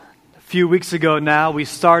few weeks ago now, we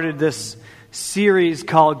started this series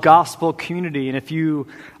called Gospel Community. And if you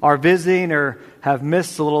are visiting or have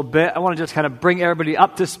missed a little bit, I want to just kind of bring everybody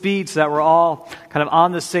up to speed so that we're all kind of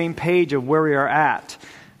on the same page of where we are at.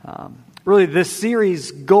 Really, this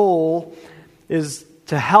series' goal is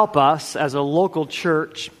to help us as a local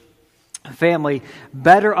church family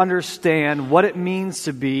better understand what it means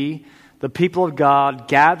to be the people of God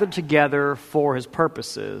gathered together for His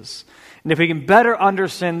purposes. And if we can better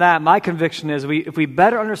understand that, my conviction is if we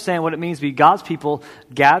better understand what it means to be God's people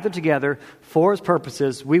gathered together for His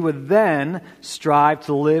purposes, we would then strive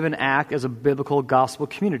to live and act as a biblical gospel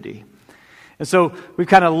community. And so we've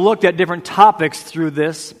kind of looked at different topics through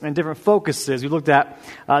this and different focuses. We looked at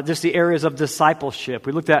just the areas of discipleship.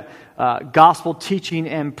 We looked at gospel teaching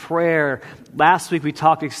and prayer. Last week we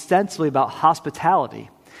talked extensively about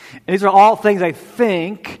hospitality. And these are all things I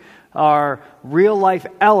think are real-life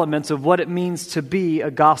elements of what it means to be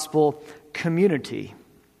a gospel community.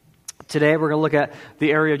 Today we're going to look at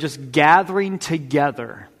the area of just gathering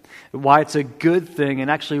together, why it's a good thing, and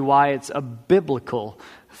actually why it's a biblical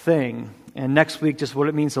thing. And next week, just what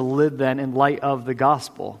it means to live then in light of the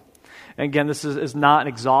gospel. And again, this is not an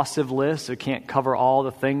exhaustive list. It can't cover all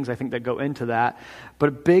the things I think that go into that. But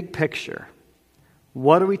a big picture.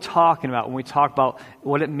 What are we talking about when we talk about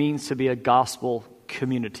what it means to be a gospel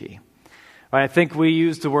community? Right, I think we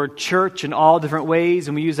use the word church in all different ways,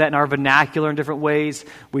 and we use that in our vernacular in different ways.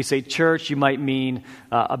 We say church, you might mean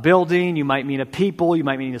a building, you might mean a people, you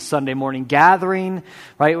might mean a Sunday morning gathering.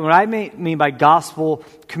 Right? What I mean by gospel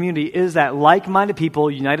community is that like-minded people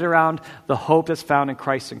united around the hope that's found in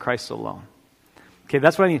Christ and Christ alone. Okay,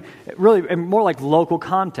 that's what I mean. Really, more like local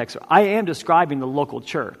context. I am describing the local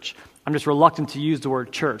church. I'm just reluctant to use the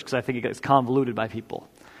word church because I think it gets convoluted by people.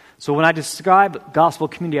 So when I describe gospel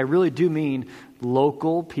community, I really do mean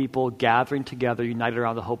local people gathering together, united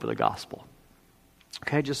around the hope of the gospel.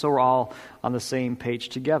 Okay, just so we're all on the same page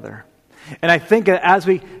together. And I think as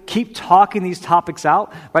we keep talking these topics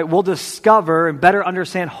out, right, we'll discover and better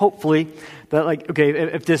understand, hopefully, that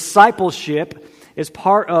if discipleship is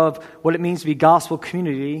part of what it means to be gospel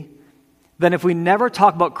community, then if we never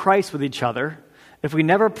talk about Christ with each other, if we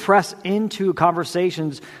never press into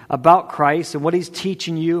conversations about Christ and what He's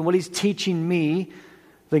teaching you and what He's teaching me,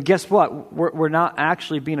 then guess what? We're not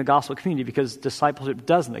actually being a gospel community because discipleship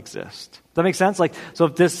doesn't exist. Does that make sense? So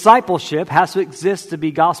if discipleship has to exist to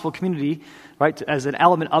be gospel community, right, as an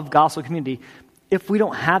element of gospel community, if we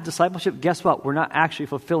don't have discipleship, guess what? We're not actually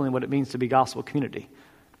fulfilling what it means to be gospel community.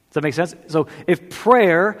 Does that make sense? So if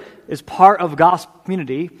prayer is part of gospel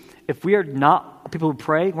community, if we are not people who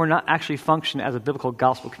pray, we're not actually functioning as a biblical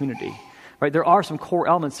gospel community. Right? There are some core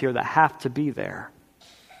elements here that have to be there.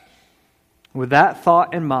 With that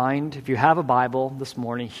thought in mind, if you have a Bible this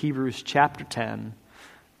morning, Hebrews chapter 10,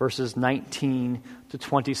 verses 19 to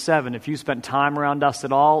 27. If you spent time around us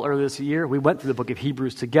at all earlier this year, we went through the book of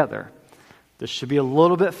Hebrews together. This should be a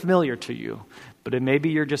little bit familiar to you, but it may be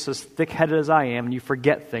you're just as thick-headed as I am and you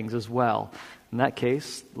forget things as well. In that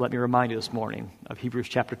case, let me remind you this morning of Hebrews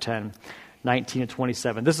chapter 10, 19 and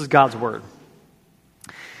 27. This is God's word.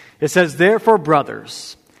 It says, "Therefore,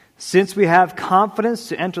 brothers, since we have confidence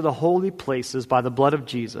to enter the holy places by the blood of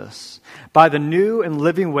Jesus, by the new and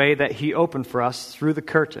living way that He opened for us through the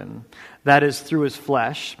curtain, that is, through His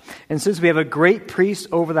flesh, and since we have a great priest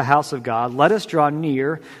over the house of God, let us draw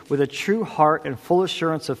near with a true heart and full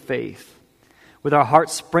assurance of faith, with our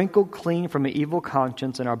hearts sprinkled clean from an evil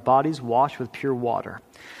conscience and our bodies washed with pure water.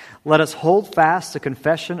 Let us hold fast the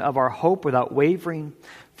confession of our hope without wavering,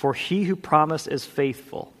 for He who promised is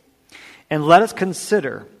faithful. And let us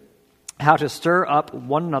consider how to stir up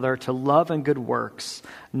one another to love and good works,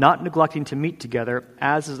 not neglecting to meet together,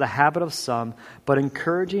 as is the habit of some, but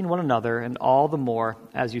encouraging one another, and all the more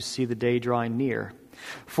as you see the day drawing near.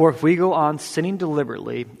 For if we go on sinning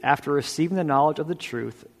deliberately after receiving the knowledge of the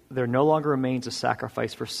truth, there no longer remains a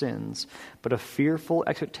sacrifice for sins, but a fearful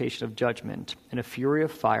expectation of judgment and a fury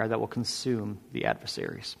of fire that will consume the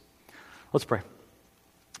adversaries." Let's pray.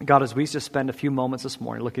 God, as we just spend a few moments this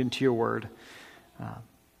morning looking into your word,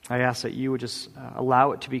 I ask that you would just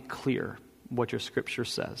allow it to be clear what your scripture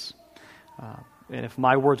says. And if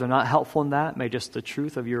my words are not helpful in that, may just the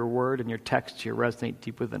truth of your word and your text here resonate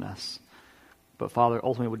deep within us. But Father,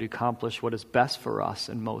 ultimately would you accomplish what is best for us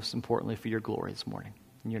and most importantly for your glory this morning.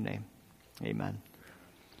 In your name, amen.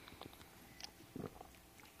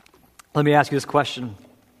 Let me ask you this question.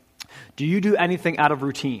 Do you do anything out of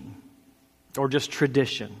routine or just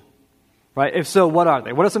tradition? Right? If so, what are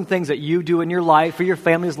they? What are some things that you do in your life or your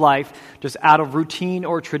family's life just out of routine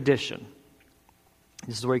or tradition?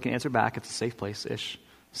 This is where you can answer back. It's a safe place-ish,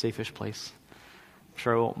 safe-ish place.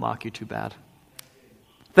 sure I won't mock you too bad.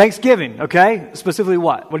 Thanksgiving, okay? Specifically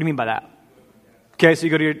what? What do you mean by that? Okay, so you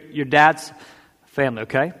go to your dad's family,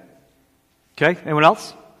 okay? Okay, anyone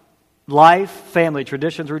else? Life, family,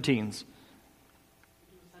 traditions, routines.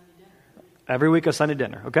 Every week a Sunday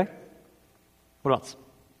dinner, okay? What else?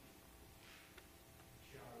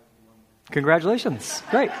 Congratulations,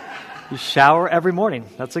 great. You shower every morning.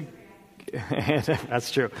 That's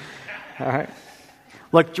true. All right.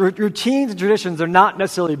 Look, routines and traditions are not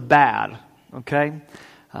necessarily bad, okay?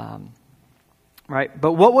 Right?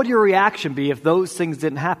 But what would your reaction be if those things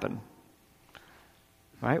didn't happen?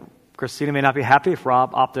 Right? Christina may not be happy if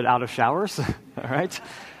Rob opted out of showers, all right?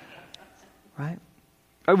 Right?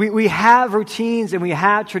 We have routines and we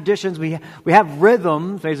have traditions, we have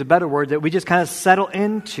rhythms, there's a better word, that we just kind of settle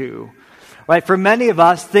into. Right? For many of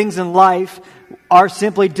us, things in life are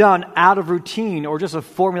simply done out of routine or just a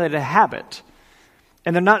formulated habit.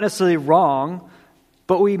 And they're not necessarily wrong,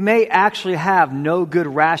 but we may actually have no good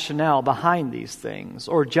rationale behind these things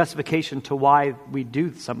or justification to why we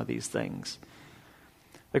do some of these things.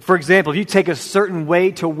 Like, for example, if you take a certain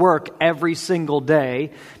way to work every single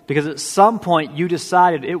day because at some point you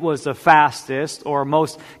decided it was the fastest or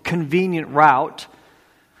most convenient route,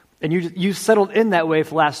 and you settled in that way for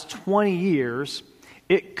the last 20 years,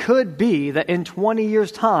 it could be that in 20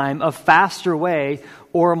 years' time, a faster way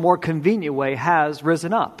or a more convenient way has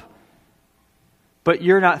risen up. But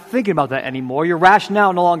you're not thinking about that anymore. Your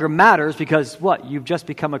rationale no longer matters because what? You've just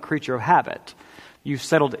become a creature of habit. You've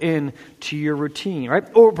settled in to your routine, right?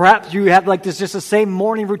 Or perhaps you have like this, just the same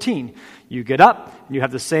morning routine. You get up, and you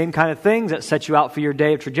have the same kind of things that set you out for your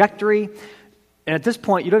day of trajectory. And at this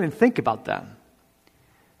point, you don't even think about them.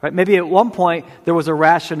 Right? Maybe at one point there was a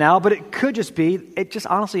rationale, but it could just be, it just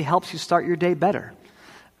honestly helps you start your day better.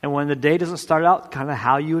 And when the day doesn't start out kind of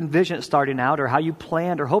how you envision it starting out or how you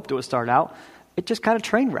planned or hoped it would start out, it just kind of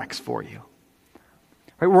train wrecks for you.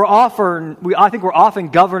 Right? I think we're often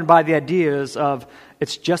governed by the ideas of,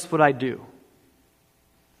 it's just what I do.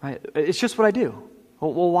 Right? It's just what I do.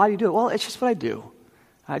 Well, why do you do it? Well, it's just what I do.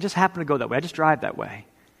 I just happen to go that way. I just drive that way.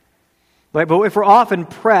 Right? But if we're often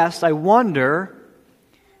pressed, I wonder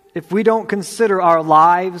if we don't consider our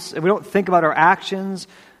lives, if we don't think about our actions,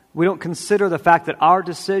 we don't consider the fact that our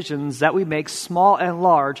decisions that we make, small and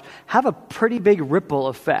large, have a pretty big ripple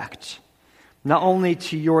effect. Not only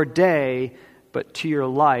to your day, but to your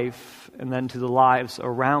life and then to the lives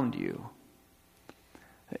around you.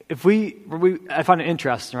 I find it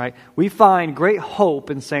interesting, right? We find great hope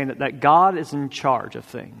in saying that God is in charge of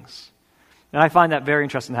things. And I find that very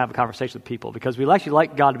interesting to have a conversation with people because we actually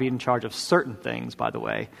like God to be in charge of certain things, by the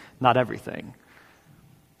way, not everything.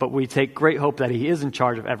 But we take great hope that He is in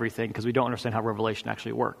charge of everything because we don't understand how Revelation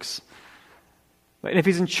actually works. And if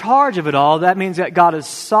He's in charge of it all, that means that God is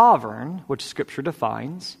sovereign, which Scripture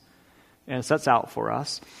defines and sets out for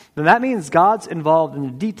us. Then that means God's involved in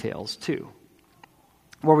the details too.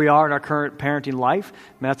 Where we are in our current parenting life,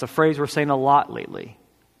 that's a phrase we're saying a lot lately.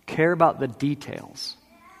 Care about the details.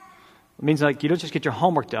 It means like you don't just get your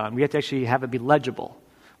homework done. We have to actually have it be legible.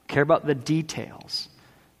 Care about the details.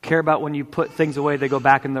 Care about when you put things away, they go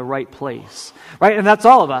back in the right place. Right? And that's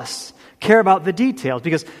all of us. Care about the details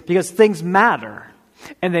because things matter.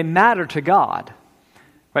 And they matter to God.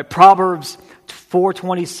 Right? Proverbs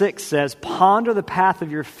 4:26 says, "Ponder the path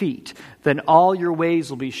of your feet, then all your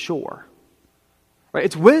ways will be sure." Right?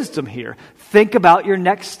 It's wisdom here. Think about your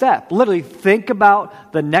next step. Literally, think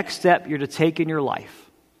about the next step you're to take in your life.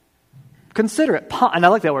 Consider it. And I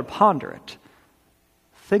like that word, ponder it.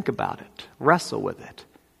 Think about it. Wrestle with it.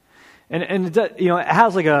 And it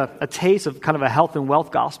has like a taste of kind of a health and wealth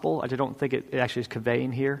gospel. I don't think it actually is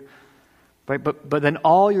conveying here. Right? But then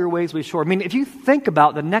all your ways will be sure. I mean, if you think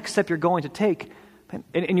about the next step you're going to take,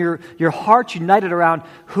 and your heart's united around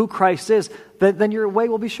who Christ is, then your way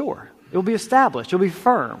will be sure. It will be established. It will be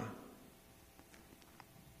firm.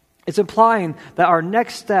 It's implying that our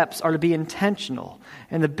next steps are to be intentional.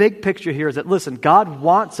 And the big picture here is that, listen, God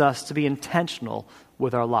wants us to be intentional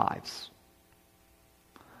with our lives.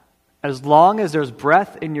 As long as there's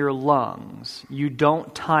breath in your lungs, you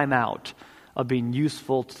don't time out of being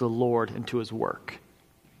useful to the Lord and to His work.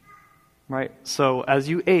 Right? So as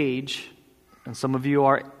you age, and some of you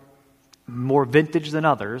are more vintage than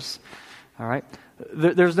others, all right,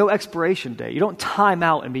 there's no expiration date. You don't time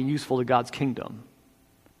out and be useful to God's kingdom.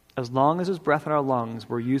 As long as there's breath in our lungs,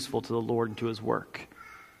 we're useful to the Lord and to His work.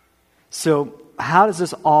 So how does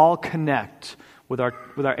this all connect with our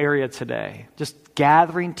area today? Just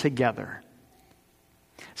gathering together.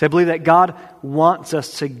 So I believe that God wants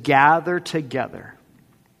us to gather together.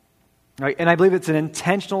 Right? And I believe it's an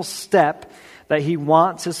intentional step that he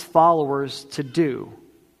wants his followers to do.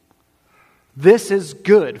 This is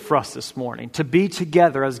good for us this morning, to be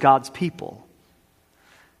together as God's people.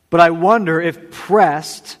 But I wonder if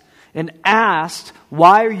pressed and asked,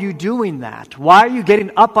 why are you doing that? Why are you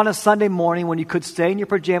getting up on a Sunday morning when you could stay in your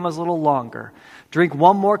pajamas a little longer? Drink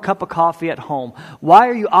one more cup of coffee at home. Why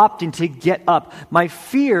are you opting to get up? My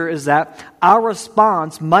fear is that our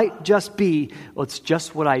response might just be, well, it's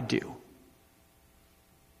just what I do.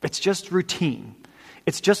 It's just routine.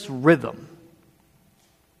 It's just rhythm.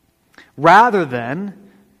 Rather than,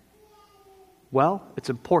 well, it's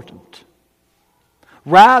important.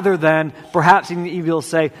 Rather than perhaps even you'll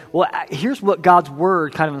say, well, here's what God's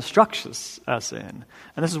Word kind of instructs us in.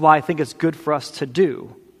 And this is why I think it's good for us to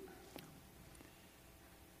do.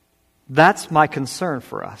 That's my concern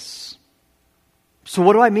for us. So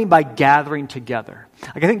what do I mean by gathering together?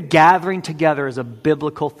 I think gathering together is a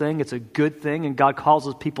biblical thing. It's a good thing, and God calls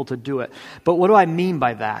his people to do it. But what do I mean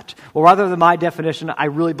by that? Well, rather than my definition, I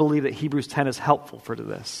really believe that Hebrews 10 is helpful for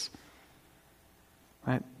this.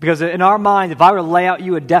 Right? Because in our mind, if I were to lay out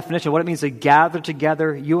you a definition of what it means to gather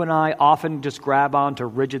together, you and I often just grab onto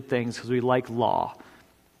rigid things because we like law.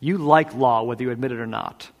 You like law, whether you admit it or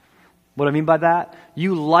not. What I mean by that?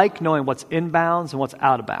 You like knowing what's in bounds and what's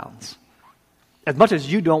out of bounds. As much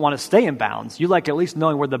as you don't want to stay in bounds, you like at least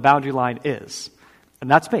knowing where the boundary line is. And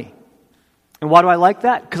that's me. And why do I like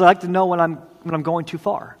that? Because I like to know when I'm going too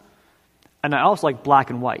far. And I also like black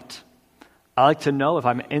and white. I like to know if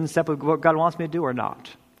I'm in step with what God wants me to do or not.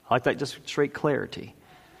 I like that just straight clarity.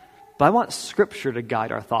 But I want Scripture to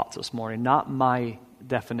guide our thoughts this morning, not my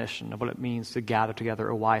definition of what it means to gather together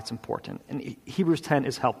or why it's important. And Hebrews 10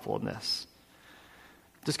 is helpful in this.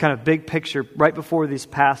 Just kind of big picture, right before these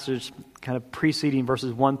passages, kind of preceding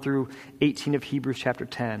verses 1 through 18 of Hebrews chapter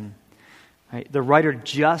 10. Right? The writer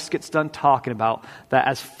just gets done talking about that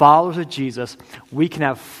as followers of Jesus, we can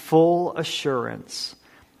have full assurance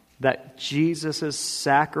that Jesus'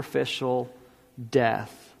 sacrificial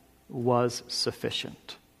death was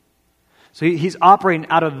sufficient. So he's operating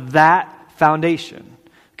out of that foundation,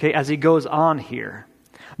 okay, as he goes on here.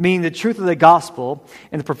 Meaning the truth of the gospel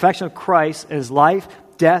and the perfection of Christ in his life,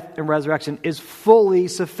 death, and resurrection is fully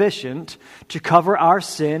sufficient to cover our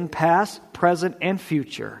sin, past, present, and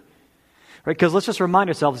future. Right? Because let's just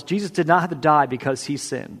remind ourselves, Jesus did not have to die because he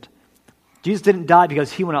sinned. Jesus didn't die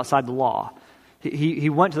because he went outside the law. He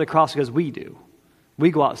went to the cross because we do. We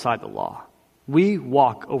go outside the law. We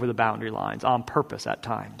walk over the boundary lines on purpose at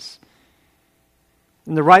times.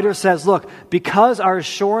 And the writer says, look, because our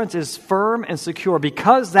assurance is firm and secure,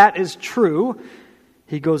 because that is true,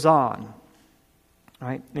 he goes on.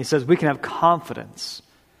 Right? And he says we can have confidence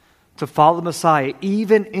to follow the Messiah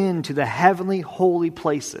even into the heavenly holy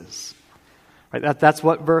places. Right? That's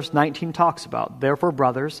what verse 19 talks about. Therefore,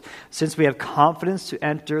 brothers, since we have confidence to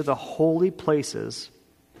enter the holy places,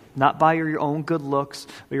 not by your own good looks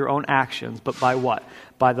or your own actions, but by what?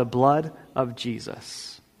 By the blood of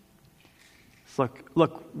Jesus. So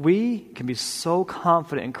look, we can be so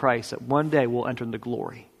confident in Christ that one day we'll enter into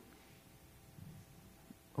glory.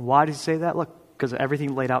 Why does he say that? Look, because of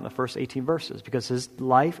everything laid out in the first 18 verses. Because his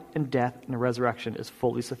life and death and resurrection is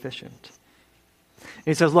fully sufficient. And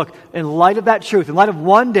he says, look, in light of that truth, in light of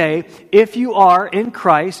one day, if you are in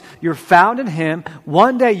Christ, you're found in him,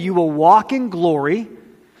 one day you will walk in glory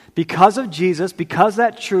because of Jesus, because of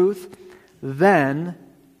that truth, then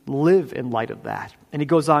live in light of that. And he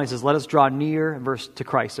goes on, he says, let us draw near to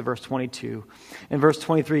Christ, in verse 22. In verse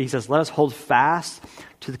 23, he says, let us hold fast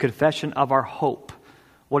to the confession of our hope.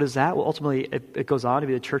 What is that? Well, ultimately, it goes on to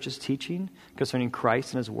be the church's teaching concerning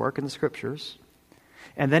Christ and his work in the Scriptures.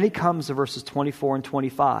 And then he comes to verses 24 and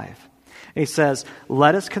 25. And he says,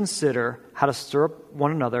 let us consider how to stir up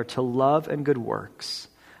one another to love and good works,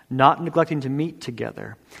 not neglecting to meet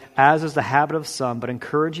together, as is the habit of some, but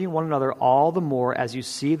encouraging one another all the more as you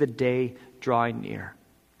see the day drawing near.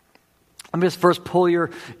 Let me just first pull your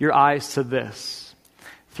eyes to this.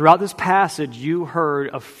 Throughout this passage, you heard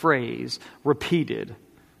a phrase repeated,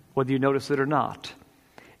 whether you notice it or not.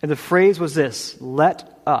 And the phrase was this: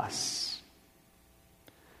 let us.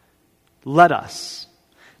 Let us.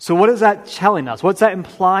 So what is that telling us? What's that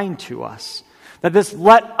implying to us? That this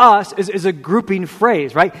let us is a grouping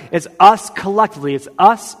phrase, right? It's us collectively. It's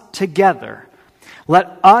us together.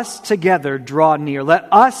 Let us together draw near.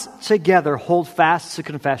 Let us together hold fast to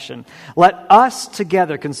confession. Let us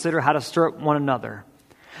together consider how to stir up one another.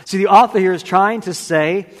 See, the author here is trying to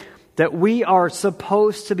say that we are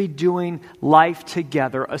supposed to be doing life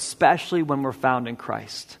together, especially when we're found in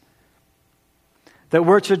Christ. That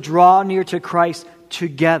we're to draw near to Christ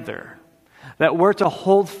together. That we're to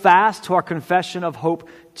hold fast to our confession of hope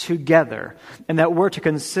together, and that we're to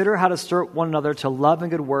consider how to stir up one another to love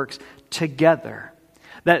and good works together.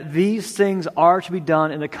 That these things are to be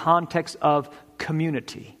done in the context of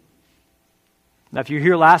community. Now, if you were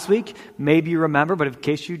here last week, maybe you remember, but in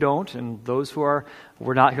case you don't, and those who were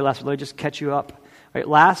not here last week, let me just catch you up. Right,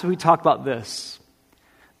 last week we talked about this.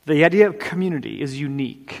 The idea of community is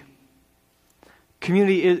unique.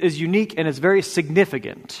 Community is unique and it's very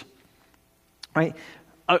significant. Right?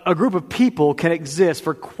 A group of people can exist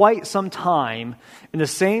for quite some time in the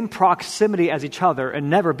same proximity as each other and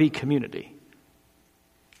never be community.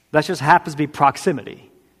 That just happens to be proximity.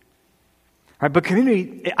 Right? But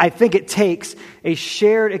community, I think it takes a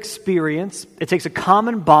shared experience. It takes a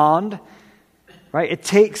common bond. Right? It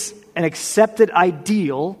takes an accepted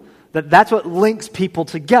ideal that's what links people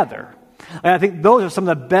together. And I think those are some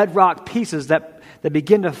of the bedrock pieces that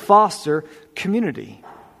begin to foster community.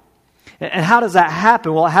 And how does that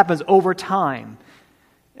happen? Well, it happens over time.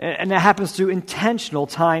 And it happens through intentional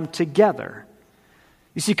time together.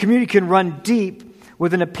 You see, community can run deep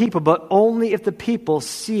within a people, but only if the people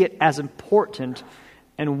see it as important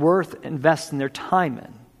and worth investing their time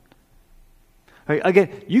in. Right? Again,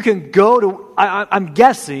 you can go to, I'm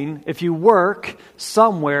guessing, if you work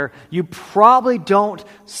somewhere, you probably don't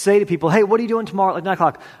say to people, hey, what are you doing tomorrow at 9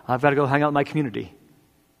 o'clock? I've got to go hang out with my community.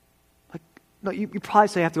 No, you probably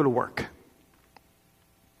say I have to go to work.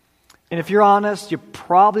 And if you're honest, you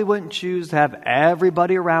probably wouldn't choose to have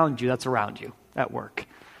everybody around you that's around you at work.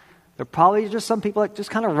 There are probably just some people that just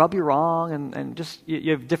kind of rub you wrong and just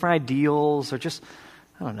you have different ideals or just,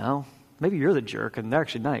 I don't know, maybe you're the jerk and they're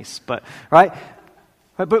actually nice, but right?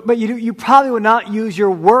 But you probably would not use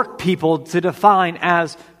your work people to define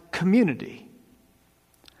as community.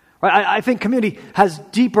 Right? I think community has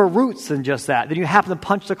deeper roots than just that. That you happen to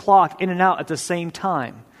punch the clock in and out at the same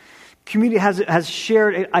time. Community has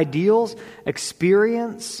shared ideals,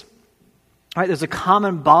 experience. Right? There's a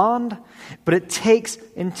common bond, but it takes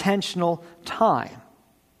intentional time.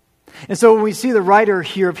 And so when we see the writer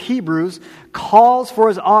here of Hebrews calls for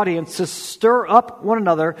his audience to stir up one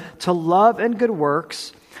another to love and good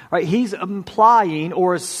works, right? He's implying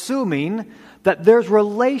or assuming that there's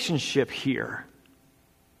relationship here.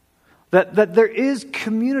 That there is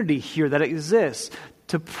community here that exists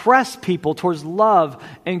to press people towards love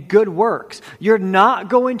and good works. You're not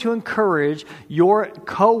going to encourage your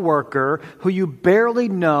coworker who you barely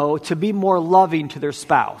know to be more loving to their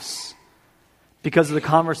spouse because of the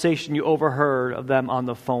conversation you overheard of them on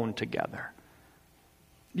the phone together.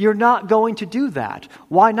 You're not going to do that.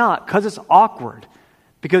 Why not? Because it's awkward.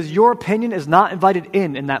 Because your opinion is not invited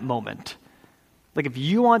in that moment. Like if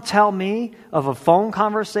you want to tell me of a phone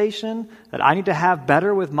conversation that I need to have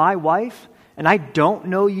better with my wife, and I don't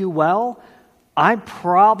know you well, I'm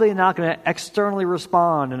probably not going to externally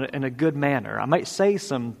respond in a good manner. I might say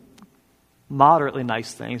some moderately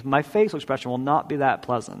nice things. My facial expression will not be that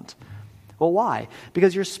pleasant. Well, why?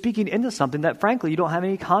 Because you're speaking into something that, frankly, you don't have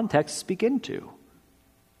any context to speak into.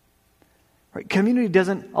 Right? Community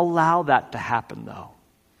doesn't allow that to happen, though.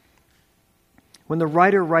 When the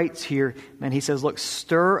writer writes here, he says, look,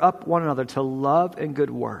 stir up one another to love and good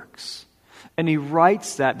works. And he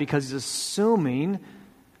writes that because he's assuming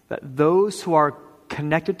that those who are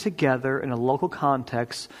connected together in a local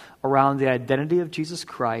context around the identity of Jesus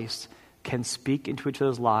Christ can speak into each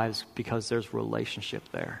other's lives because there's relationship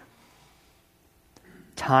there.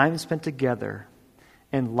 Time spent together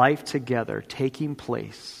and life together taking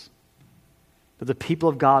place. That the people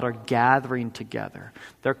of God are gathering together.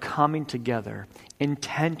 They're coming together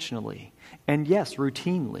intentionally and, yes,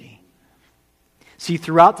 routinely. See,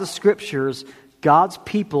 throughout the Scriptures, God's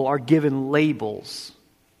people are given labels.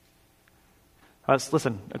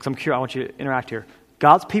 Listen, because I'm curious, I want you to interact here.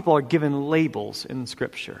 God's people are given labels in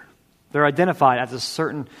Scripture. They're identified as a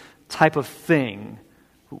certain type of thing.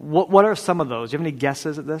 What are some of those? Do you have any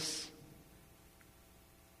guesses at this?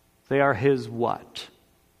 They are His what?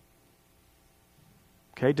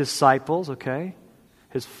 Okay, disciples, okay.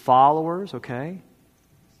 His followers, okay.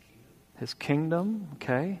 His kingdom,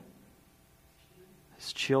 okay.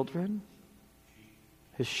 His children.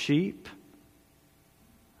 His sheep.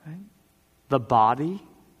 Right? The body.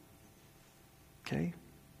 Okay.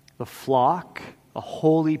 The flock. A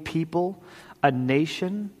holy people. A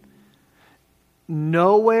nation.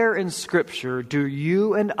 Nowhere in Scripture do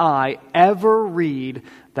you and I ever read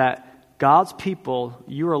that God's people,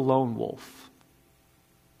 you're a lone wolf.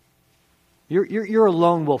 You're a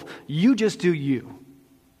lone wolf. You just do you.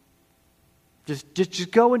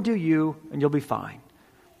 Just go and do you, and you'll be fine.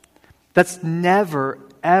 That's never,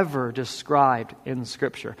 ever described in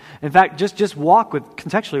Scripture. In fact, just walk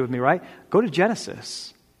contextually with me, right? Go to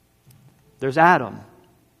Genesis. There's Adam.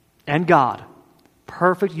 and God,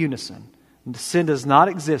 perfect unison. And sin does not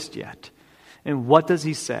exist yet. And what does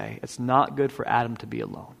he say? It's not good for Adam to be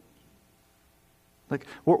alone. Like,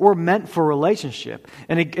 we're meant for relationship.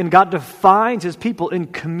 And God defines his people in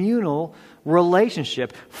communal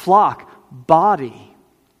relationship. Flock, body,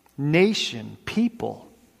 nation, people.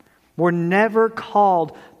 We're never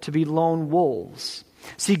called to be lone wolves.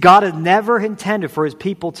 See, God has never intended for his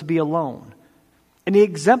people to be alone. And he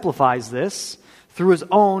exemplifies this through his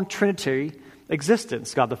own Trinitary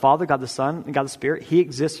existence. God the Father, God the Son, and God the Spirit. He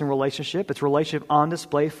exists in relationship. It's relationship on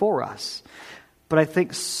display for us. But I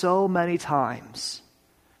think so many times,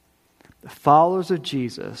 the followers of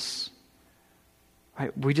Jesus,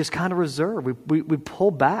 right, we just kind of reserve. We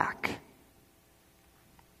pull back.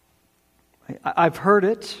 I've heard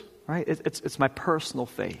it, right? It's my personal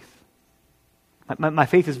faith. My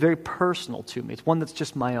faith is very personal to me. It's one that's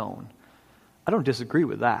just my own. I don't disagree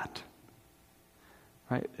with that.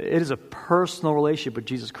 Right? It is a personal relationship with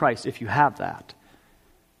Jesus Christ if you have that.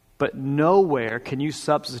 But nowhere can you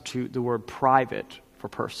substitute the word private for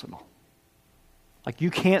personal. Like,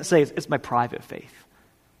 you can't say it's my private faith.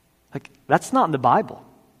 Like, that's not in the Bible.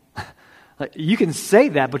 Like, you can say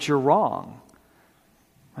that, but you're wrong.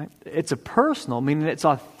 Right? It's a personal, meaning it's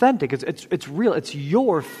authentic, it's real, it's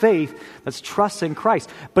your faith that's trusting Christ.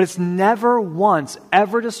 But it's never once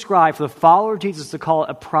ever described for the follower of Jesus to call it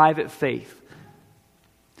a private faith.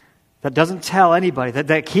 That doesn't tell anybody,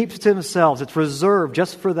 that keeps it to themselves. It's reserved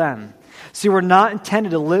just for them. See, we're not intended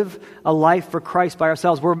to live a life for Christ by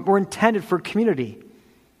ourselves. We're intended for community.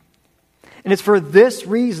 And it's for this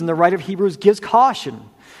reason the writer of Hebrews gives caution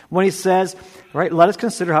when he says, right, let us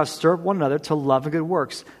consider how to stir up one another to love and good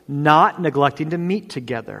works, not neglecting to meet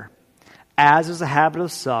together, as is the habit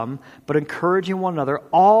of some, but encouraging one another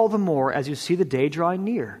all the more as you see the day drawing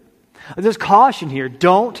near. There's caution here.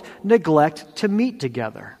 Don't neglect to meet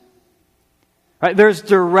together. Right? There's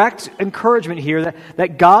direct encouragement here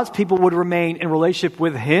that God's people would remain in relationship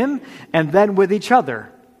with him and then with each other.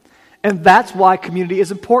 And that's why community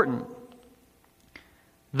is important.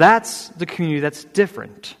 That's the community that's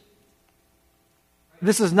different.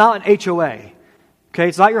 This is not an HOA. Okay?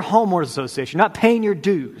 It's not your homeowners association. You're not paying your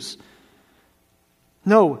dues.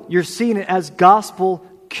 No, you're seeing it as gospel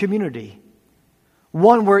community.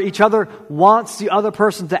 One where each other wants the other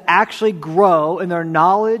person to actually grow in their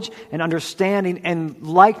knowledge and understanding and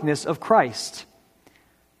likeness of Christ.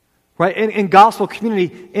 Right? In gospel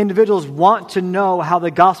community, individuals want to know how the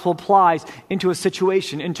gospel applies into a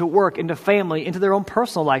situation, into work, into family, into their own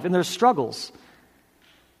personal life, and their struggles.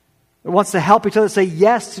 It wants to help each other say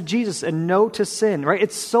yes to Jesus and no to sin. Right?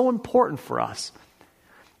 It's so important for us.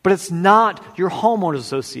 But it's not your homeowners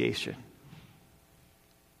association.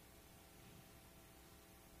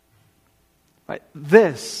 Right?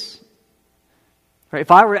 This, right, if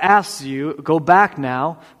I were to ask you, go back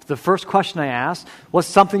now to the first question I asked, was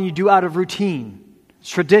something you do out of routine,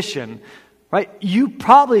 tradition, right? You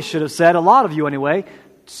probably should have said, a lot of you anyway,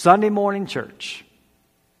 Sunday morning church.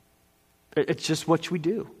 It's just what we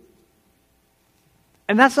do.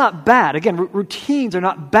 And that's not bad. Again, routines are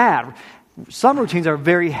not bad. Some routines are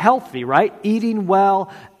very healthy, right? Eating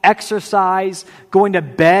well, exercise, going to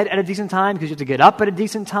bed at a decent time because you have to get up at a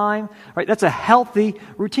decent time, right? That's a healthy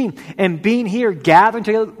routine. And being here, gathering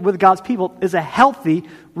together with God's people is a healthy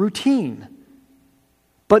routine.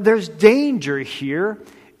 But there's danger here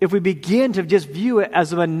if we begin to just view it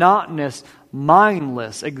as a monotonous,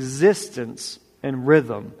 mindless existence and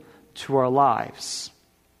rhythm to our lives.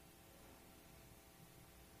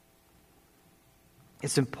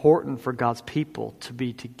 It's important for God's people to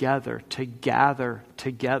be together, to gather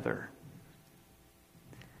together.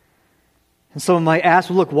 And someone might ask,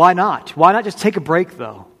 well, look, why not? Why not just take a break,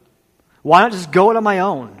 though? Why not just go it on my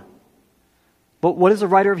own? But what does the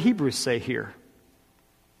writer of Hebrews say here?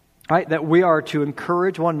 Right? That we are to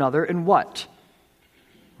encourage one another in what?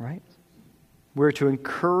 Right? We're to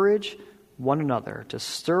encourage one another, to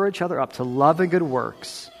stir each other up to love and good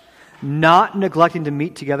works. Not neglecting to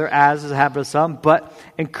meet together as is the habit of some, but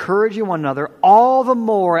encouraging one another all the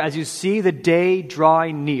more as you see the day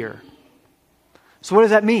drawing near. So what does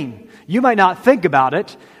that mean? You might not think about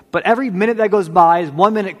it, but every minute that goes by is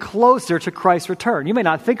 1 minute closer to Christ's return. You may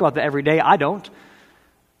not think about that every day. I don't.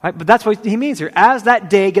 Right? But that's what he means here. As that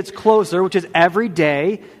day gets closer, which is every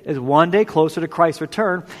day, is 1 day closer to Christ's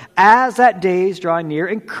return. As that day is drawing near,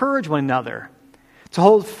 encourage one another to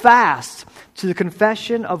hold fast to the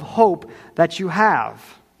confession of hope that you have.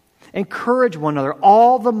 Encourage one another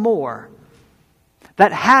all the more.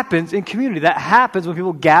 That happens in community. That happens when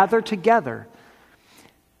people gather together.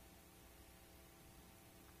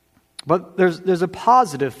 But there's a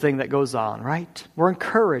positive thing that goes on, right? We're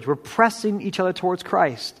encouraged. We're pressing each other towards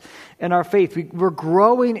Christ in our faith. We're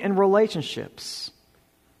growing in relationships.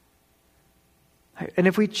 And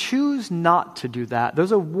if we choose not to do that,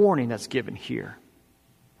 there's a warning that's given here.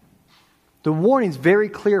 The warning's very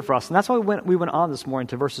clear for us. And that's why we went on this morning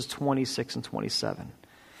to verses 26 and 27.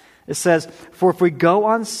 It says, "For if we go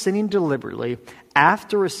on sinning deliberately,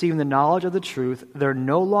 after receiving the knowledge of the truth, there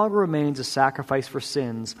no longer remains a sacrifice for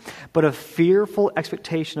sins, but a fearful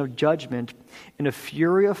expectation of judgment and a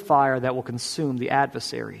fury of fire that will consume the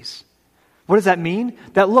adversaries." What does that mean?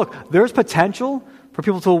 That, look, there's potential for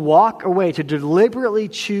people to walk away, to deliberately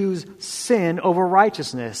choose sin over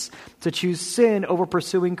righteousness, to choose sin over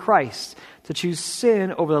pursuing Christ, to choose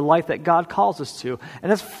sin over the life that God calls us to. And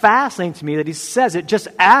that's fascinating to me that he says it just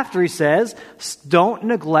after he says, don't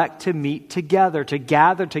neglect to meet together, to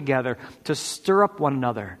gather together, to stir up one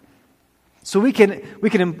another. So we can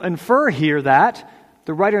infer here that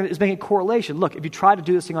the writer is making a correlation. Look, if you try to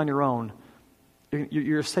do this thing on your own,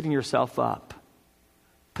 you're setting yourself up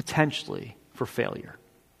potentially for failure.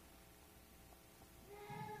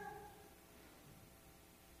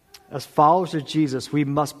 As followers of Jesus, we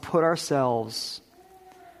must put ourselves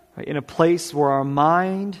in a place where our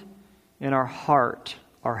mind and our heart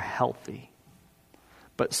are healthy.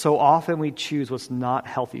 But so often we choose what's not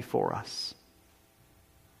healthy for us.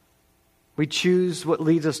 We choose what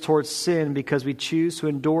leads us towards sin because we choose to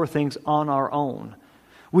endure things on our own.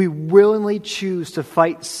 We willingly choose to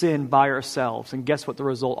fight sin by ourselves. And guess what the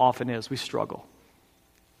result often is? We struggle.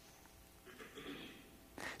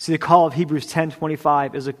 See, the call of Hebrews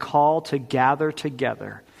 10:25 is a call to gather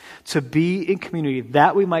together, to be in community,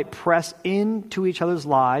 that we might press into each other's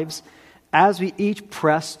lives as we each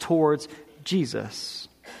press towards Jesus.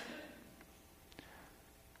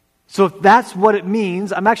 So if that's what it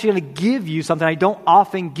means, I'm actually going to give you something I don't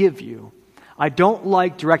often give you. I don't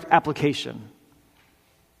like direct application.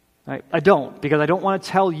 Right? I don't, because I don't want to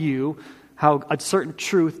tell you how a certain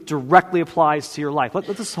truth directly applies to your life. Let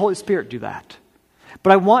the Holy Spirit do that.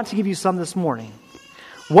 But I want to give you some this morning.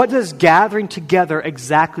 What does gathering together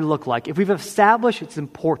exactly look like? If we've established it's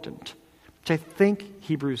important, which I think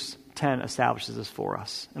Hebrews 10 establishes this for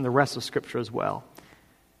us, and the rest of Scripture as well.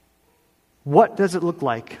 What does it look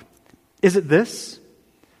like? Is it this?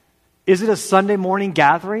 Is it a Sunday morning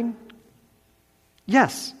gathering?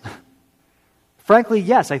 Yes. Frankly,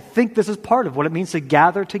 yes. I think this is part of what it means to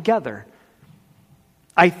gather together.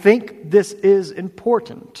 I think this is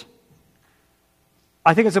important.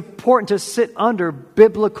 I think it's important to sit under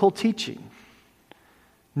biblical teaching.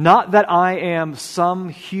 Not that I am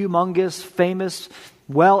some humongous, famous,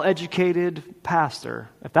 well-educated pastor.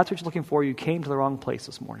 If that's what you're looking for, you came to the wrong place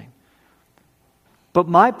this morning. But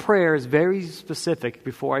my prayer is very specific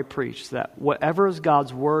before I preach, that whatever is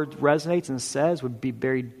God's word resonates and says would be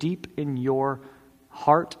buried deep in your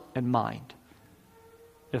heart and mind.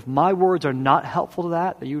 If my words are not helpful to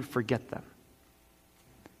that you would forget them.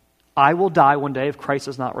 I will die one day if Christ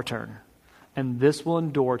does not return. And this will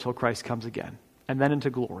endure till Christ comes again. And then into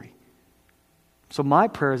glory. So my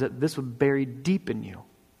prayer is that this would bury deep in you.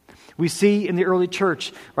 We see in the early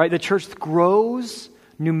church, right, the church grows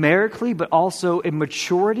numerically, but also in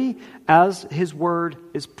maturity as his word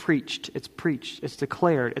is preached. It's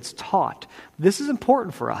declared, it's taught. This is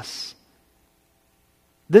important for us.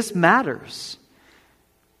 This matters.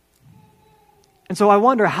 And so I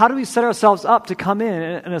wonder, how do we set ourselves up to come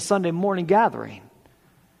in a Sunday morning gathering?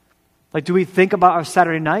 Like, do we think about our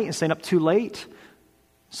Saturday night and staying up too late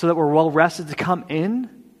so that we're well rested to come in?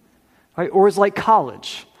 Right? Or is it like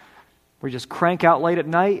college, where you just crank out late at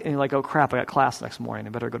night and you're like, oh crap, I got class next morning, I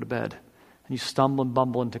better go to bed. And you stumble and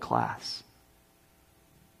bumble into class.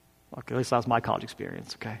 Okay, at least that was my college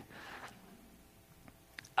experience, okay?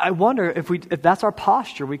 I wonder if that's our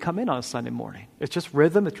posture, we come in on a Sunday morning. It's just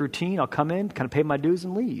rhythm, it's routine. I'll come in, kind of pay my dues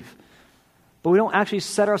and leave. But we don't actually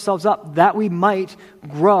set ourselves up that we might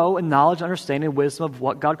grow in knowledge, understanding, and wisdom of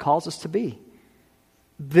what God calls us to be.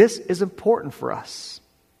 This is important for us.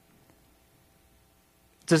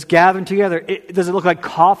 Just gathering together. Does it look like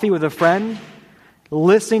coffee with a friend?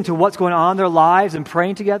 Listening to what's going on in their lives and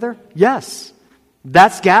praying together? Yes.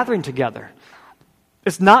 That's gathering together.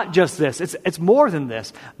 It's not just this. It's more than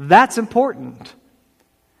this. That's important.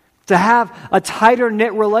 To have a tighter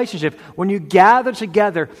knit relationship when you gather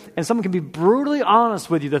together and someone can be brutally honest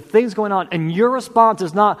with you, the things going on, and your response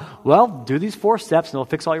is not, well, do these 4 steps and it'll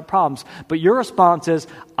fix all your problems. But your response is,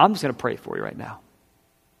 I'm just going to pray for you right now.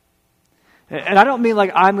 And I don't mean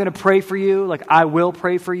like I'm going to pray for you, like I will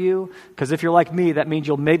pray for you, because if you're like me, that means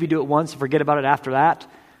you'll maybe do it once and forget about it after that.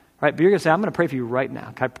 Right? But you're going to say, I'm going to pray for you right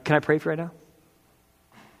now. Can I pray for you right now?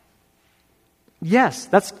 Yes,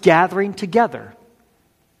 that's gathering together.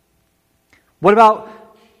 What about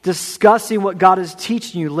discussing what God is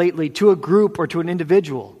teaching you lately to a group or to an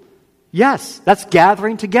individual? Yes, that's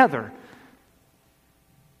gathering together.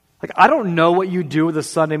 Like, I don't know what you do with a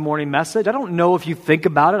Sunday morning message. I don't know if you think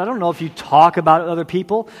about it. I don't know if you talk about it with other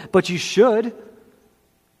people, but you should.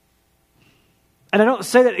 And I don't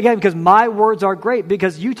say that again because my words are great,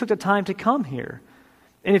 because you took the time to come here.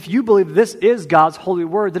 And if you believe this is God's holy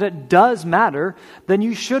word, that it does matter, then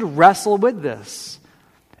you should wrestle with this.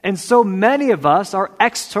 And so many of us are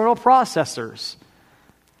external processors.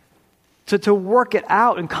 To work it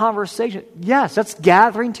out in conversation. Yes, that's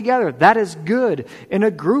gathering together. That is good. In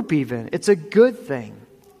a group even. It's a good thing.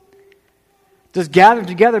 Does gathering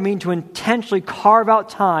together mean to intentionally carve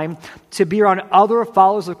out time to be around other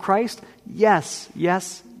followers of Christ? Yes,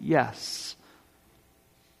 yes, yes.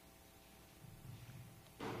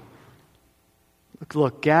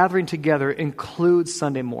 Look, gathering together includes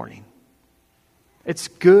Sunday morning. It's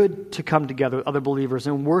good to come together with other believers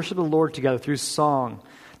and worship the Lord together through song,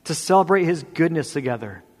 to celebrate His goodness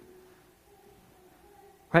together.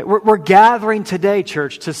 Right? We're gathering today,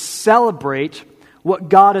 church, to celebrate what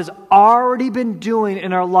God has already been doing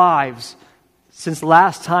in our lives since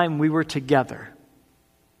last time we were together.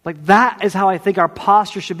 Like, that is how I think our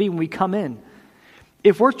posture should be when we come in.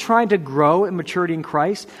 If we're trying to grow in maturity in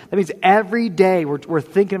Christ, that means every day we're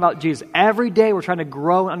thinking about Jesus. Every day we're trying to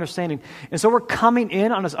grow in understanding. And so we're coming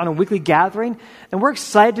in on a weekly gathering, and we're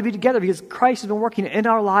excited to be together because Christ has been working in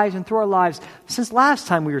our lives and through our lives since last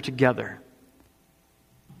time we were together.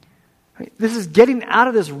 Right? This is getting out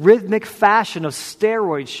of this rhythmic fashion of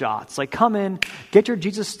steroid shots. Like, come in, get your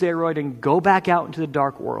Jesus steroid, and go back out into the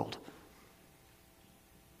dark world.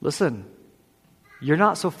 Listen, you're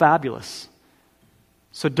not so fabulous.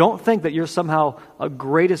 So don't think that you're somehow a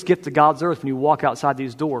greatest gift to God's earth when you walk outside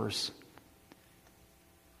these doors.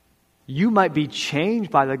 You might be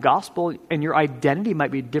changed by the gospel, and your identity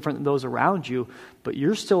might be different than those around you, but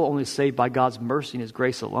you're still only saved by God's mercy and His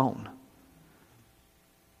grace alone.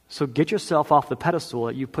 So get yourself off the pedestal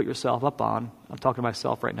that you put yourself up on. I'm talking to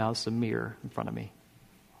myself right now. It's a mirror in front of me.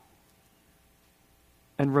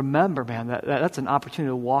 And remember, man, that's an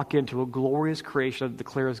opportunity to walk into a glorious creation that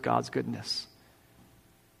declares God's goodness.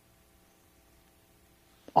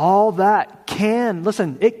 All that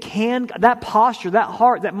that posture, that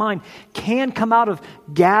heart, that mind can come out of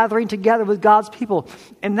gathering together with God's people.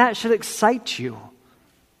 And that should excite you.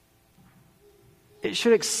 It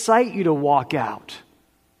should excite you to walk out.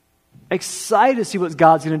 Excited to see what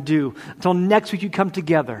God's going to do until next week you come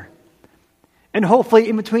together. And hopefully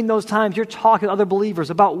in between those times you're talking to other believers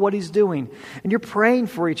about what He's doing. And you're praying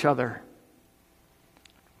for each other.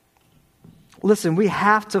 Listen, we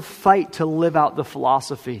have to fight to live out the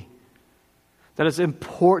philosophy that it's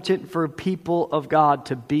important for people of God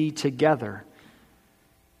to be together.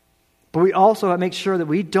 But we also have to make sure that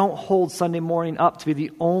we don't hold Sunday morning up to be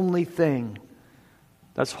the only thing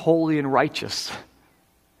that's holy and righteous.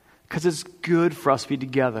 Because it's good for us to be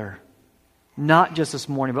together. Not just this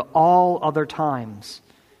morning, but all other times.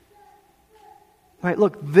 Right,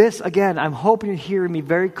 look, this, again, I'm hoping you're hearing me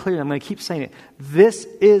very clearly. I'm going to keep saying it. This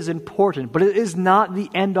is important, but it is not the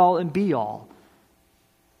end-all and be-all.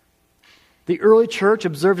 The early church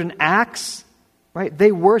observed in Acts, right?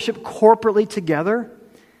 They worship corporately together.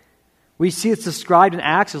 We see it's described in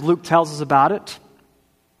Acts as Luke tells us about it.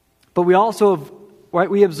 But we also,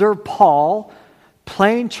 we observe Paul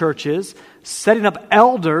planting churches, setting up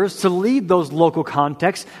elders to lead those local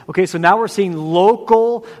contexts. Okay, so now we're seeing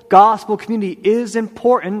local gospel community is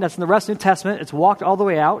important. That's in the rest of the New Testament. It's walked all the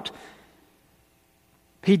way out.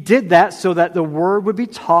 He did that so that the word would be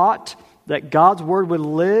taught, that God's word would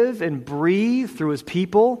live and breathe through His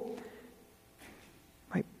people.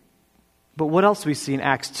 Right? But what else do we see in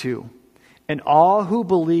Acts 2? And all who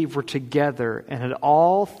believed were together and had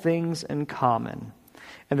all things in common.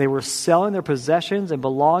 And they were selling their possessions and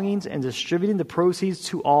belongings and distributing the proceeds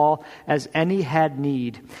to all as any had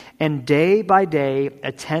need. And day by day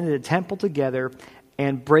attended the temple together,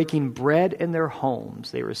 and breaking bread in their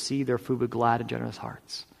homes, they received their food with glad and generous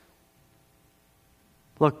hearts.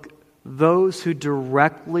 Look, those who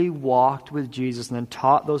directly walked with Jesus and then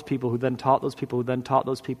taught those people, who then taught those people, who then taught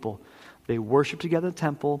those people, they worshiped together in the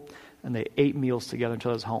temple and they ate meals together in each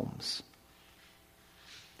other's homes.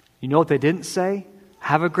 You know what they didn't say?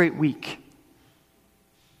 Have a great week.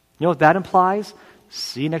 You know what that implies?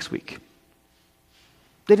 See you next week.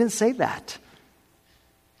 They didn't say that.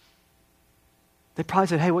 They probably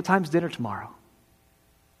said, hey, what time's dinner tomorrow?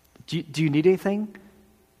 Do you need anything?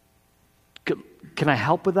 Can I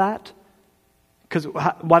help with that? Because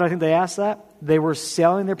why do I think they asked that? They were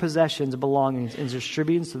selling their possessions and belongings and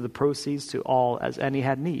distributing to the proceeds to all as any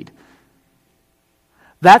had need.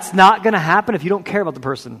 That's not going to happen if you don't care about the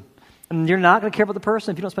person. And you're not going to care about the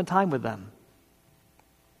person if you don't spend time with them.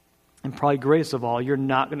 And probably greatest of all, you're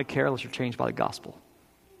not going to care unless you're changed by the gospel.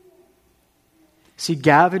 See,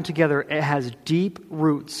 gathering together, it has deep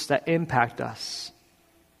roots that impact us.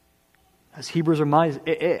 As Hebrews reminds us,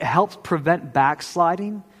 it helps prevent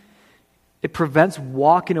backsliding. It prevents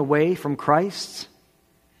walking away from Christ.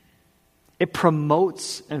 It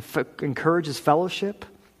promotes and encourages fellowship.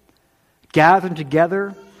 Gathering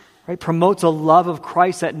together, right, promotes a love of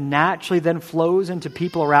Christ that naturally then flows into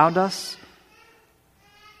people around us.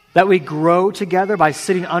 That we grow together by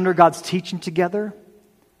sitting under God's teaching together.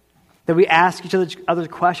 That we ask each other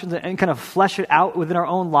questions and kind of flesh it out within our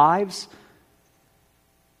own lives.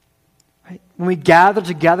 Right? When we gather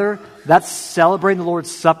together, that's celebrating the Lord's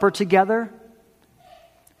Supper together.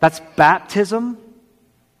 That's baptism.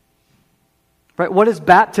 Right? What is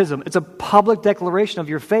baptism? It's a public declaration of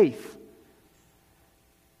your faith.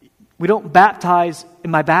 We don't baptize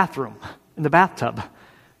in my bathroom, in the bathtub.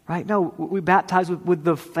 Right? No, we baptize with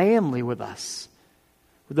the family with us.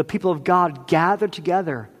 With the people of God gathered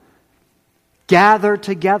together. Gather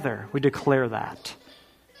together, we declare that.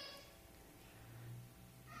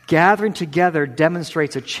 Gathering together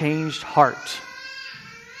demonstrates a changed heart.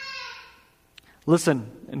 Listen,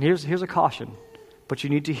 and here's a caution, but you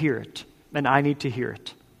need to hear it, and I need to hear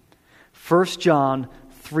it. 1 John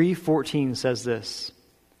 3:14 says this: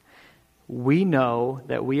 "We know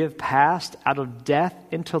that we have passed out of death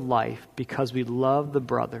into life because we love the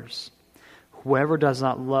brothers. Whoever does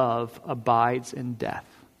not love abides in death."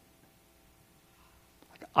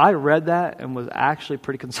 I read that and was actually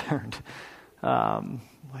pretty concerned.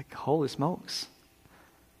 Like, holy smokes.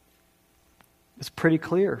 It's pretty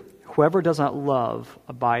clear. Whoever does not love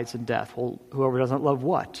abides in death. Well, whoever doesn't love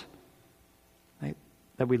what? Right?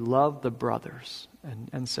 That we love the brothers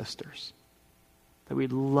and sisters. That we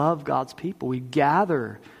love God's people. We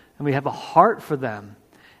gather and we have a heart for them.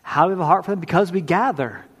 How do we have a heart for them? Because we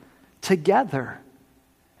gather together.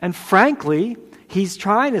 And frankly, he's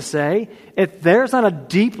trying to say, if there's not a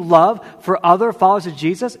deep love for other followers of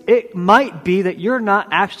Jesus, it might be that you're not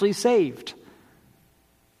actually saved.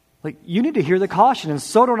 Like, you need to hear the caution, and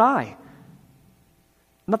so don't I.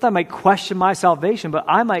 Not that I might question my salvation, but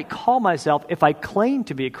I might call myself, if I claim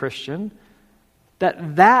to be a Christian,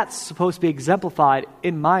 that's supposed to be exemplified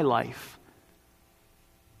in my life.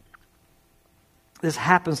 This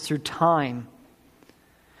happens through time.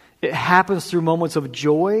 It happens through moments of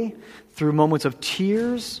joy, through moments of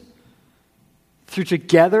tears, through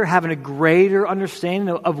together having a greater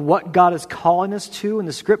understanding of what God is calling us to in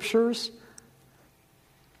the Scriptures.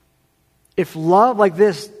 If love like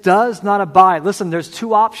this does not abide, listen, there's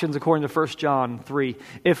two options according to 1 John 3.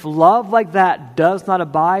 If love like that does not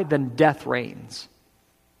abide, then death reigns.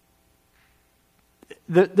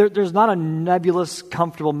 There's not a nebulous,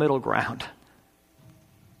 comfortable middle ground.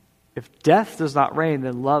 If death does not reign,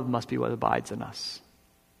 then love must be what abides in us.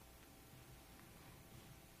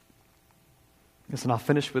 Listen, I'll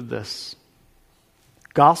finish with this.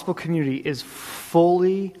 Gospel community is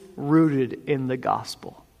fully rooted in the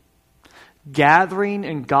gospel. Gathering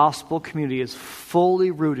in gospel community is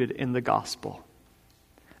fully rooted in the gospel.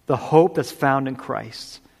 The hope that's found in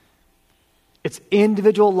Christ. It's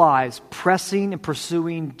individual lives pressing and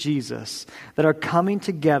pursuing Jesus that are coming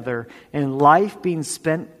together and life being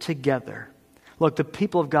spent together. Look, the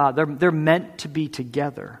people of God, they're meant to be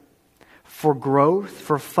together for growth,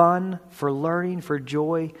 for fun, for learning, for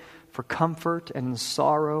joy, for comfort and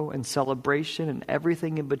sorrow and celebration and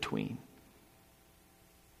everything in between.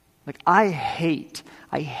 Like, I hate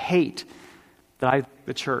that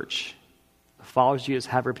the church, the followers of Jesus,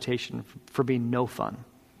 have a reputation for being no fun.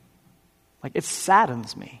 Like, it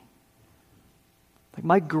saddens me. Like,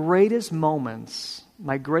 my greatest moments,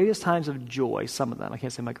 my greatest times of joy, some of them, I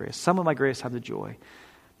can't say my greatest, some of my greatest times of joy,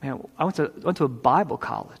 man, I went to a Bible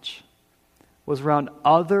college, was around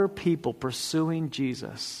other people pursuing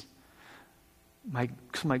Jesus.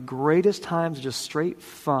 My greatest times of just straight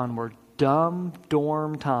fun were dumb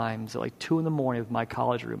dorm times at like 2 a.m. with my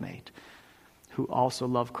college roommate who also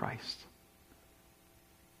loved Christ.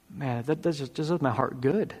 Man, that just does my heart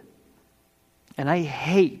good. And I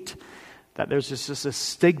hate that there's just a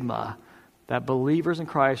stigma that believers in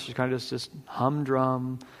Christ are kind of just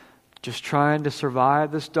humdrum, just trying to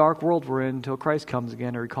survive this dark world we're in until Christ comes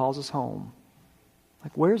again or He calls us home.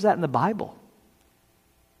 Like, where's that in the Bible?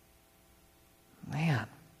 Man,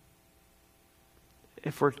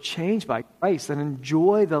 if we're changed by Christ, then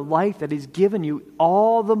enjoy the life that He's given you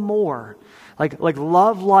all the more. Like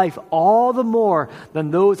love life all the more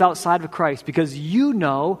than those outside of Christ, because you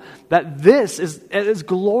know that this is as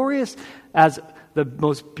glorious as the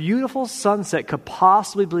most beautiful sunset could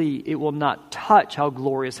possibly be. It will not touch how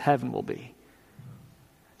glorious heaven will be.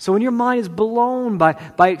 So when your mind is blown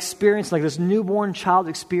by experience like this newborn child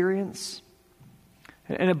experience,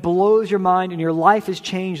 and it blows your mind and your life is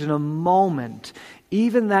changed in a moment,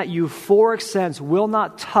 even that euphoric sense will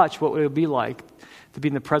not touch what it would be like to be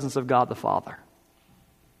in the presence of God the Father.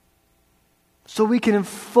 So we can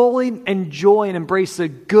fully enjoy and embrace the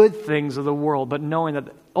good things of the world, but knowing that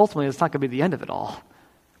ultimately it's not going to be the end of it all.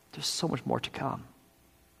 There's so much more to come.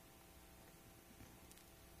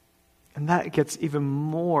 And that gets even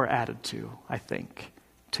more added to, I think,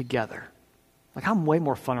 together. Like, I'm way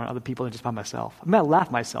more fun around other people than just by myself. I mean, I laugh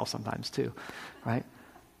myself sometimes too, right?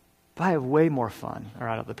 But I have way more fun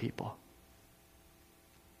around other people.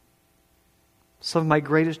 Some of my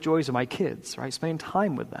greatest joys are my kids, right? Spending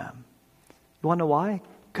time with them. You want to know why?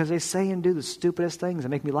 Because they say and do the stupidest things that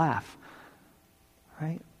make me laugh,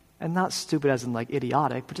 right? And not stupid as in like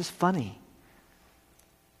idiotic, but just funny.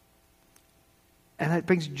 And that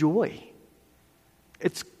brings joy.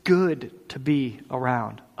 It's good to be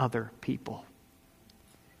around other people.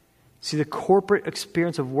 See, the corporate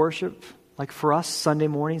experience of worship, like for us, Sunday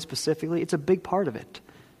morning specifically, it's a big part of it.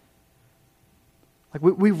 Like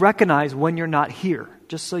we recognize when you're not here,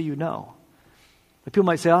 just so you know. Like people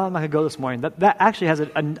might say, I'm not going to go this morning. That actually has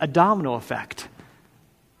a domino effect.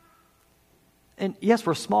 And yes,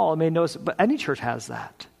 we're small, I may notice, but any church has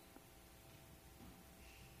that.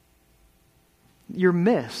 You're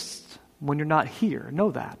missed when you're not here.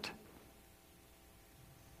 Know that.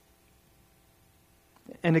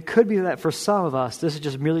 And it could be that for some of us, this is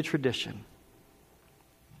just merely tradition.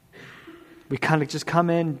 We kind of just come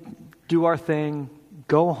in, do our thing,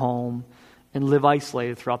 go home, and live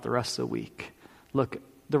isolated throughout the rest of the week. Look,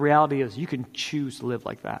 the reality is you can choose to live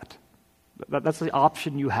like that. That's the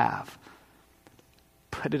option you have.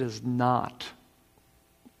 But it is not,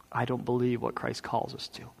 I don't believe, what Christ calls us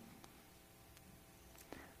to.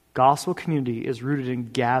 Gospel community is rooted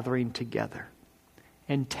in gathering together,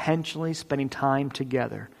 intentionally spending time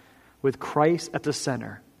together with Christ at the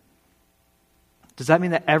center. Does that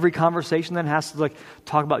mean that every conversation then has to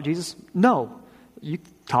talk about Jesus? No. You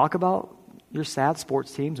talk about your sad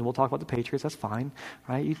sports teams, and we'll talk about the Patriots. That's fine,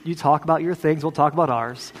 right? You talk about your things, we'll talk about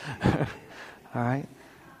ours. All right?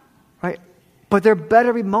 Right? But there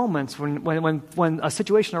better be moments when a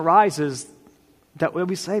situation arises that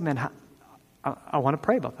we say, man, I want to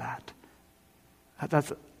pray about that.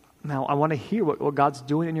 Now, I want to hear what God's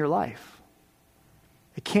doing in your life.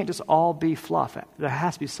 It can't just all be fluff. There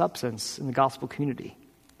has to be substance in the gospel community.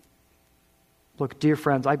 Look, dear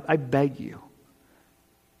friends, I beg you,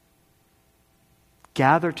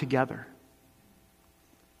 gather together.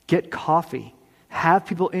 Get coffee. Have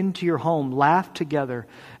people into your home. Laugh together.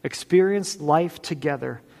 Experience life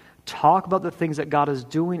together. Talk about the things that God is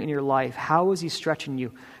doing in your life. How is He stretching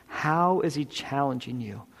you? How is He challenging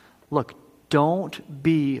you? Look, don't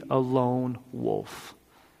be a lone wolf.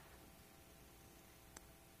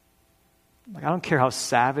 I don't care how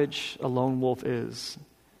savage a lone wolf is.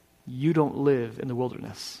 You don't live in the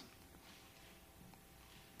wilderness.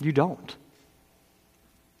 You don't.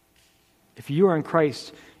 If you are in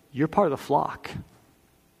Christ, you're part of the flock.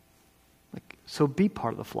 So be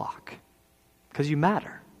part of the flock. Because you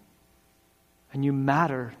matter. And you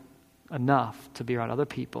matter enough to be around other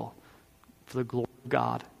people for the glory of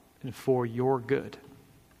God and for your good.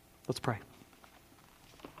 Let's pray.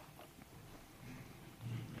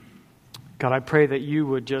 God, I pray that you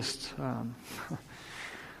would just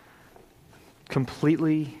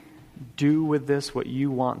completely do with this what you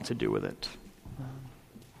want to do with it.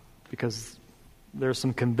 Because there's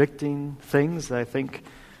some convicting things that I think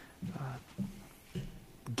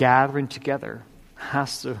gathering together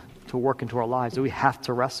has to work into our lives, that we have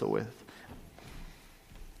to wrestle with.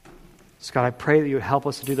 So God, I pray that you would help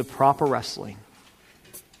us to do the proper wrestling,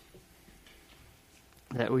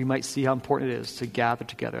 that we might see how important it is to gather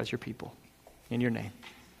together as your people. In your name,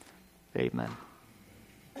 amen.